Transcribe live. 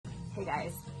Okay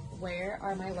guys, where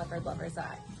are my leopard lovers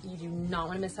at? You do not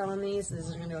want to miss out on these. This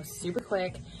is going to go super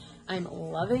quick. I'm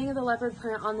loving the leopard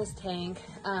print on this tank.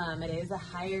 It is a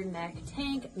higher neck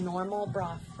tank, normal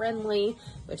bra friendly,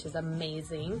 which is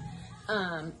amazing.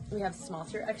 We have small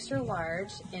through extra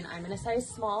large, and I'm in a size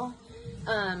small.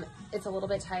 It's a little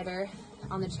bit tighter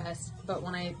on the chest, but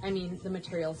when I mean the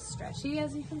material's stretchy,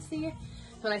 as you can see.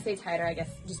 When I say tighter, I guess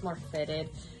just more fitted.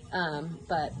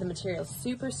 But the material's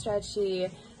super stretchy,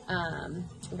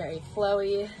 very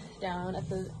flowy down at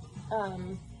the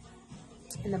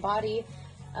in the body.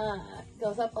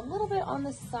 Goes up a little bit on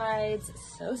the sides,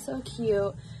 so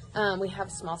cute. We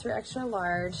have small through extra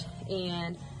large,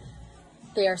 and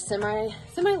they are semi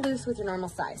loose with your normal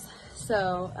size.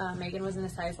 So Megan was in a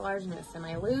size large and it's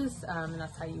semi loose, and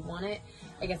that's how you want it.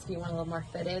 I guess if you want a little more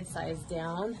fitted, size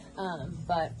down,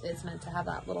 but it's meant to have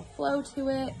that little flow to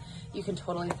it. You can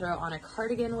totally throw on a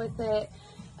cardigan with it,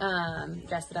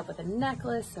 dress it up with a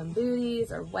necklace, some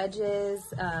booties or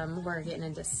wedges. We're getting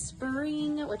into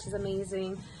spring, which is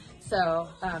amazing. So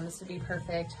this would be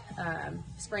perfect.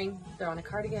 Spring, throw on a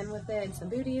cardigan with it and some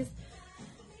booties,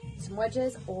 some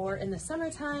wedges, or in the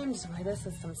summertime, just wear this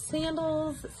with some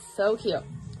sandals. So cute.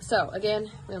 So again,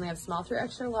 we only have small through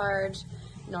extra large,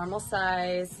 normal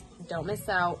size. Don't miss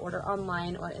out. Order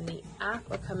online or in the app,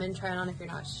 or come in, try it on if you're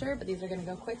not sure, but these are going to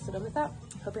go quick, so don't miss out.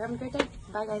 Hope you're having a great day.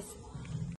 Bye guys.